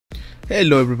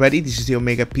Hello everybody, this is the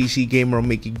Omega PC gamer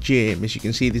Omegajim. As you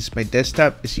can see, this is my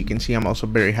desktop. As you can see, I'm also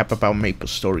very happy about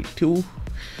MapleStory 2.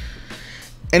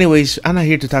 Anyways, I'm not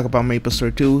here to talk about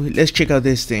MapleStory 2. Let's check out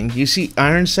this thing. You see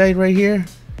IronSight right here?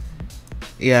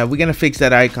 Yeah, we're gonna fix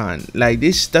that icon. Like,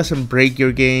 this doesn't break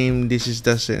your game. This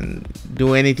doesn't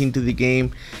do anything to the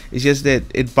game. It's just that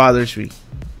it bothers me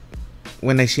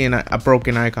when I see a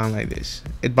broken icon like this.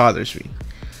 It bothers me.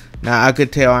 Now I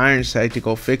could tell IronSight to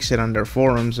go fix it on their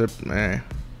forums, but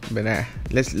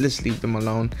let's leave them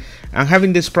alone. I'm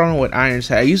having this problem with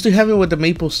IronSight. I used to have it with the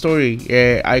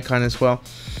MapleStory icon as well.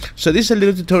 So this is a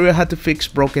little tutorial how to fix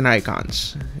broken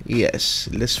icons. Yes,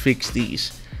 let's fix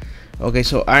these. Okay,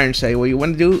 so IronSight, what you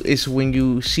want to do is when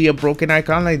you see a broken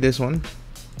icon like this one,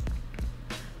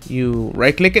 you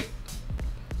right click it,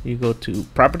 you go to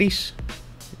properties,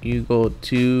 you go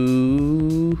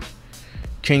to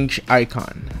change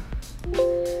icon.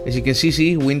 As you can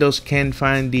see, Windows can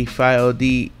find the file,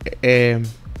 the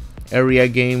area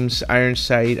games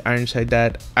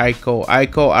IronSight.ico.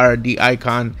 Ico are the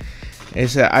icon.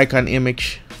 It's an icon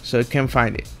image, so it can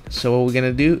find it. So what we're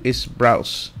gonna do is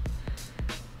browse.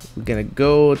 We're gonna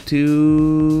go to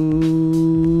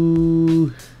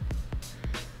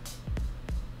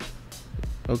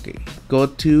go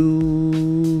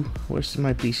to where's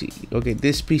my PC? Okay,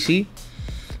 this PC.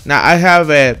 Now I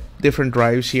have different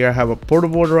drives here. I have a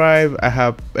portable drive, I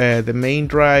have the main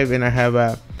drive, and I have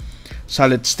a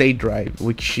solid state drive,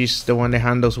 which is the one that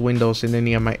handles Windows and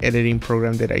any of my editing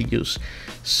program that I use.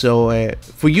 So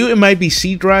for you it might be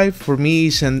C drive. For me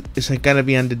it's gonna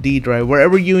be on the D drive.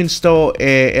 Wherever you install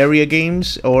area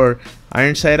games or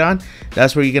IronSight on,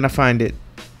 that's where you're gonna find it.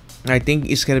 I think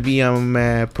it's gonna be on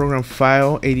program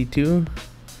file 82.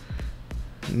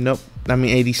 Nope, I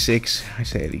mean 86. I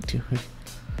say 82.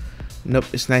 Nope,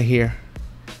 it's not here.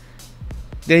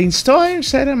 Did I install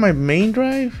IronSight on my main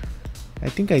drive? I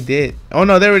think I did. Oh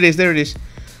no, there it is, there it is.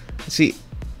 Let's see,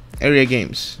 area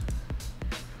games,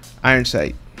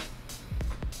 IronSight.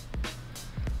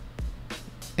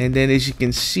 And then as you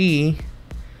can see,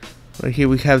 right here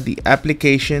we have the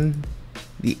application,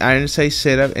 the IronSight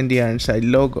setup, and the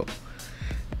IronSight logo.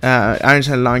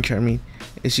 IronSight launcher, I mean.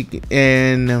 As you can,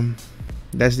 and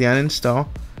that's the uninstall.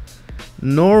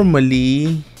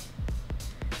 Normally,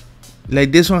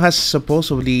 like this one has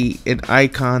supposedly an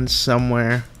icon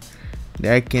somewhere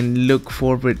that I can look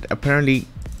for, but apparently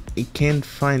it can't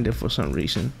find it for some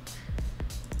reason.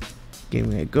 Give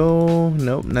me a go.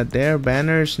 Nope, not there.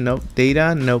 Banners, nope.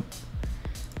 Data, nope.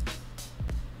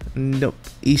 Nope.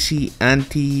 Easy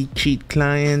anti-cheat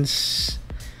clients,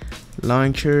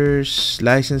 launchers,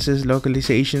 licenses,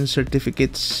 localization,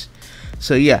 certificates.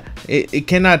 So yeah, it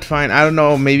cannot find. I don't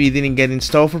know, maybe it didn't get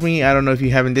installed for me. I don't know if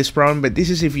you're having this problem, but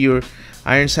this is if your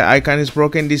IronSight icon is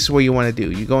broken. This is what you want to do.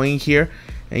 You go in here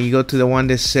and you go to the one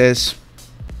that says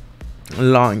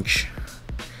launch.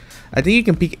 I think you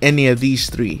can pick any of these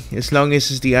three as long as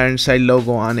it's the IronSight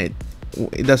logo on it.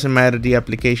 It doesn't matter the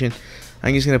application.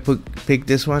 I'm just gonna pick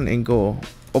this one and go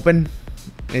open.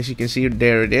 As you can see,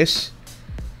 there it is.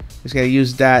 Just gonna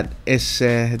use that as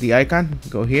the icon.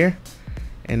 Go here.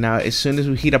 And now as soon as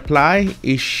we hit apply,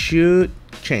 it should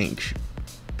change.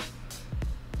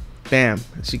 Bam.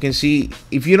 As you can see,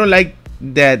 if you don't like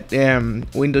that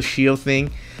Windows Shield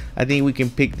thing, I think we can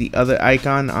pick the other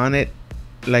icon on it,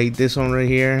 like this one right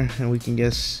here, and we can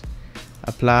just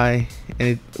apply and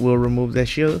it will remove that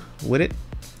shield with it.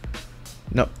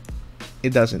 No, it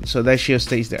doesn't. So that shield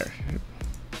stays there.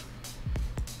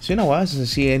 So you know what? I didn't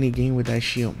see any game with that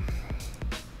shield.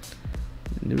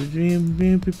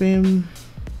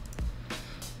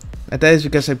 I thought it's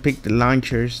because I picked the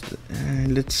launchers.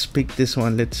 Let's pick this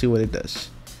one. Let's see what it does.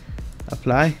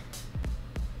 Apply.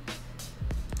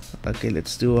 Okay,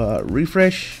 let's do a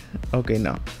refresh. Okay,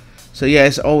 no. So yeah,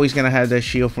 it's always gonna have that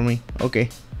shield for me.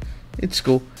 Okay, it's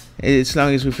cool as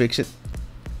long as we fix it.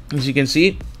 As you can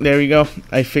see, there we go.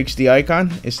 I fixed the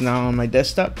icon. It's now on my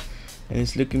desktop and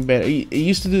it's looking better. It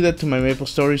used to do that to my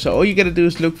MapleStory, so all you gotta do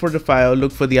is look for the file,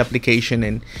 look for the application,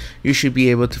 and you should be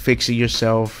able to fix it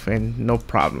yourself and no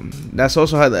problem. That's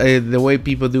also how the way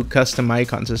people do custom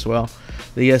icons as well.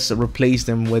 They just replace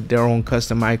them with their own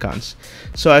custom icons.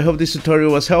 So I hope this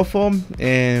tutorial was helpful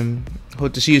and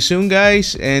hope to see you soon,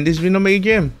 guys. And this has been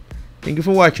Omegajim. Thank you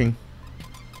for watching.